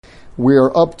We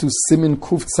are up to Siman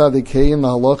Kuf Tzadik Hey in the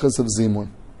halachas of Zimun.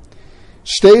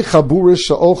 Shtei chaburis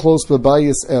she'ochlos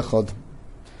b'bayis echad.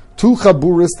 Two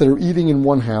chaburis that are eating in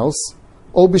one house,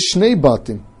 o b'shnei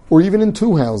batim, or even in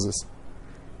two houses.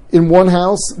 In one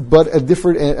house, but at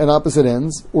opposite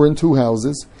ends, or in two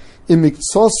houses. Im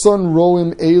miktsoson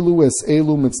roim elu es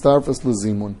elu mitzdarfas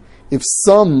lezimun. If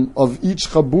some of each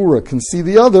chabura can see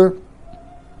the other,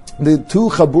 the two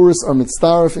chaburas are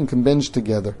mitzdarf and can bench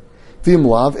together. V'im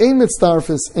lav ein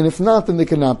mitzdarfas, and if not, then they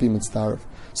cannot be mitzdarf.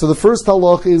 So the first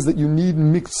halach is that you need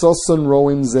miktsoson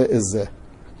roim ze ezeh.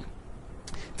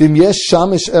 V'im yesh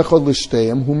shamish echad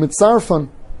l'shteihem hu mitzarfan.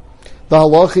 The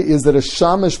halacha is that a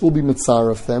shamish will be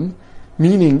mitzaref them,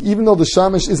 meaning even though the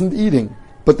shamish isn't eating,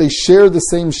 but they share the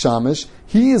same shamish,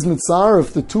 he is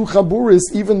mitzaref the two chaburis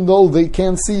even though they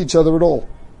can't see each other at all.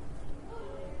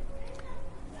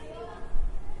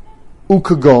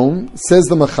 Ukagon, says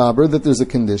the Machaber, that there's a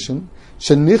condition,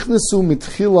 shenichnesu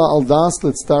mitchila al das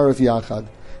litztaref yachad,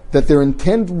 that their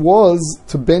intent was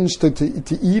to bench,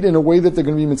 to eat in a way that they're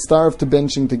going to be mitzaref to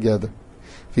benching together.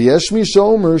 V'yesh mi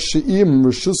shomer she'im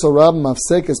reshus harab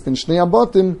mafsekes ben shnei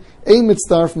abatim ein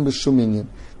mitzarfen b'shum inyan.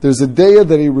 There's a day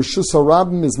that a reshus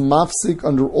harabim is mafsik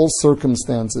under all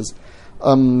circumstances.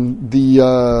 The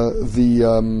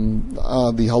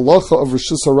halacha of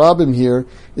reshus harabim here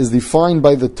is defined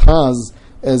by the Taz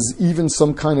as even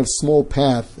some kind of small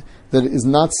path that is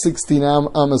not 16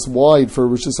 amas wide for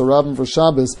reshus harabim for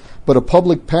Shabbos, but a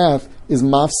public path is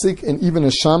mafsik, and even a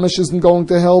shamish isn't going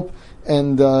to help,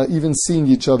 and even seeing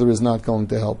each other is not going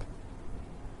to help.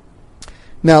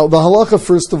 Now, the halacha,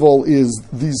 first of all, is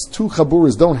these two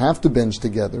chaburas don't have to bench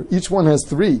together. Each one has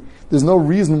three. There's no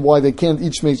reason why they can't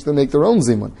each make their own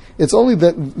zimun. It's only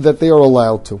that they are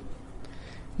allowed to.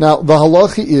 Now, the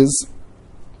halacha is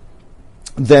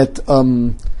that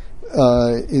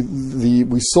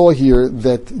we saw here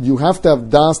that you have to have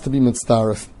das to be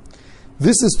mitzdaref.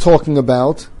 This is talking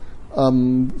about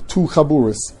two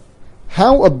chaburas.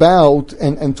 How about,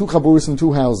 and two chaburis in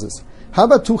two houses, how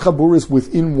about two chaburis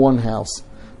within one house?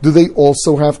 Do they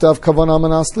also have to have kavanah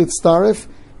manas litztaref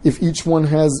if each one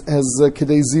has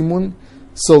kedei zimun?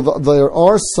 So there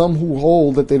are some who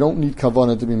hold that they don't need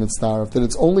kavanah to be mitztaref, that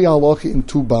it's only halacha in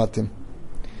two batim.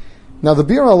 Now the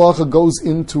bir halacha goes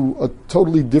into a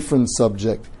totally different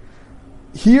subject.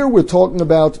 Here we're talking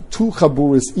about two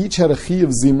chaburis, each had a chi of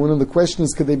zimun, and the question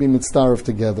is, could they be mitztaref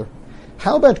together?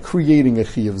 How about creating a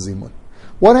chi of zimun?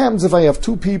 What happens if I have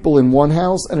two people in one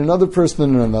house and another person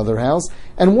in another house,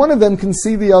 and one of them can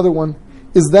see the other one?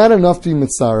 Is that enough to be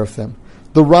mitzaref them?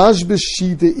 The Rashba's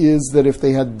shita is that if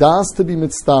they had das to be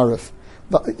mitzaref,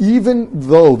 even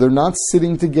though they're not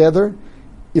sitting together,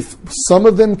 if some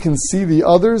of them can see the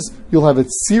others, you'll have a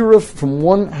tziruf from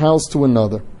one house to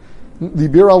another. The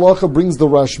Bir Halacha brings the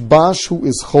Rashbash, who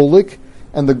is cholik,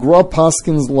 and the Gra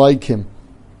Paskins like him.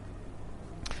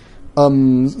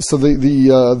 So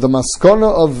the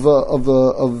maskana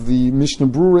of the Mishnah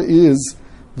Brura is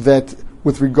that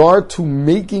with regard to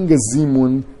making a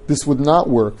zimun, this would not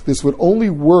work. This would only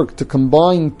work to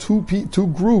combine two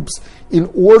groups in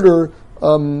order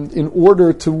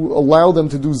to allow them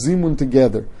to do zimun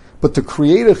together. But to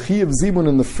create a chi of zimun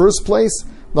in the first place,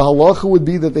 the halacha would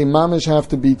be that they mamish have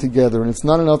to be together, and it's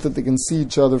not enough that they can see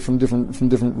each other from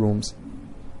different rooms.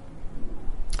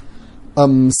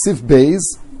 Sif Beis.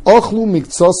 Ochlu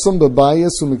miktsosom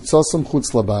bebayis umiktsosom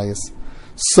chutz labayis.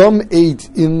 Some ate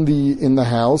in the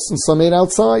house and some ate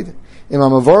outside. Im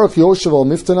hamavarach yoshev al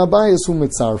miftan habayis hu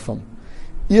mitzarfam.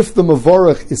 If the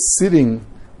mavarach is sitting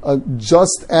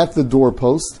just at the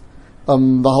doorpost, the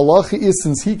halacha is,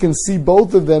 since he can see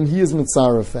both of them, he is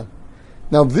mitzaref them.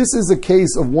 Now this is a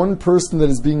case of one person that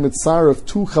is being mitzaref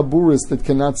two chaburis that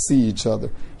cannot see each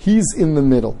other. He's in the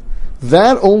middle.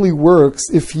 That only works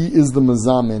if he is the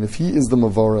mazamen, if he is the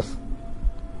mavarach.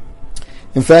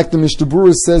 In fact, the Mishnah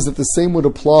Brura says that the same would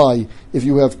apply if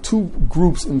you have two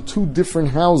groups in two different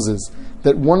houses,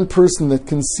 that one person that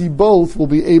can see both will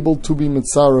be able to be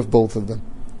mitzaref both of them.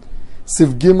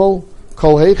 Siv Gimel,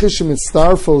 Kol heichesh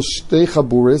mitzarfo shtei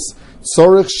chaburis,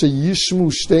 tzorech sheyishmu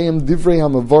shteihem divrei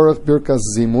hamavarach birkas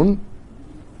zimun.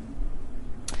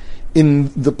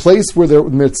 In the place where they're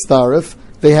mitzaref,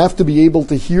 they have to be able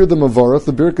to hear the mavarach,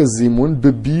 the birkas zimun,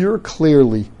 bebir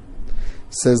clearly.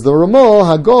 Says the Ramah,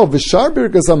 Hagov v'shar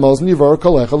birkas hamazon yivar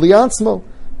kolecha liatzmo.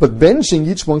 But benching,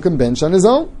 each one can bench on his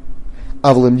own.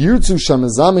 Avlim yirtzu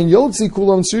shamazamin yotzi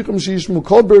kulam tzrichim shishmu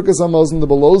kol birkas hamazon the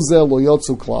below zel lo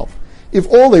yotzu klav. If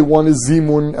all they want is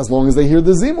zimun, as long as they hear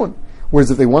the zimun. Whereas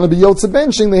if they want to be yotze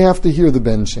benching, they have to hear the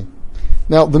benching.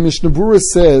 Now, the Mishnah Brura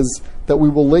says that we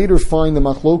will later find the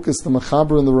machlokas, the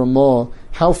Machaber, and the Ramah,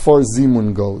 how far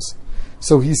zimun goes.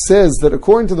 So he says that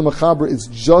according to the Mechaber, it's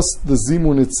just the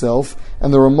Zimun itself,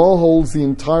 and the Ramah holds the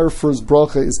entire first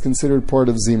bracha is considered part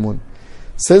of Zimun.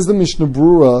 Says the Mishnah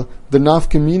Brura, the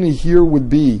nafkamina here would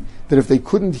be that if they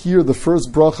couldn't hear the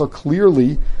first bracha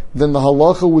clearly, then the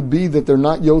halacha would be that they're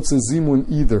not Yotze Zimun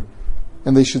either,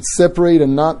 and they should separate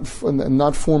and not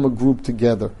form a group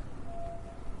together.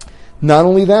 Not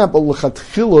only that, but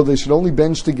l'chatchila, they should only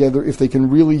bench together if they can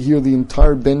really hear the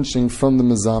entire benching from the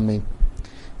mezameh.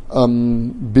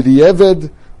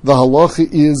 B'di'eved, the halacha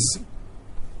is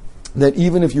that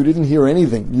even if you didn't hear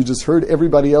anything, you just heard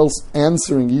everybody else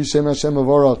answering Yishem Hashem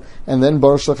Avarach and then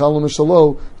Baruch Shachal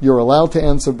Mishalo, you're allowed to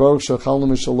answer Baruch Shachal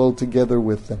Mishalo together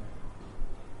with them.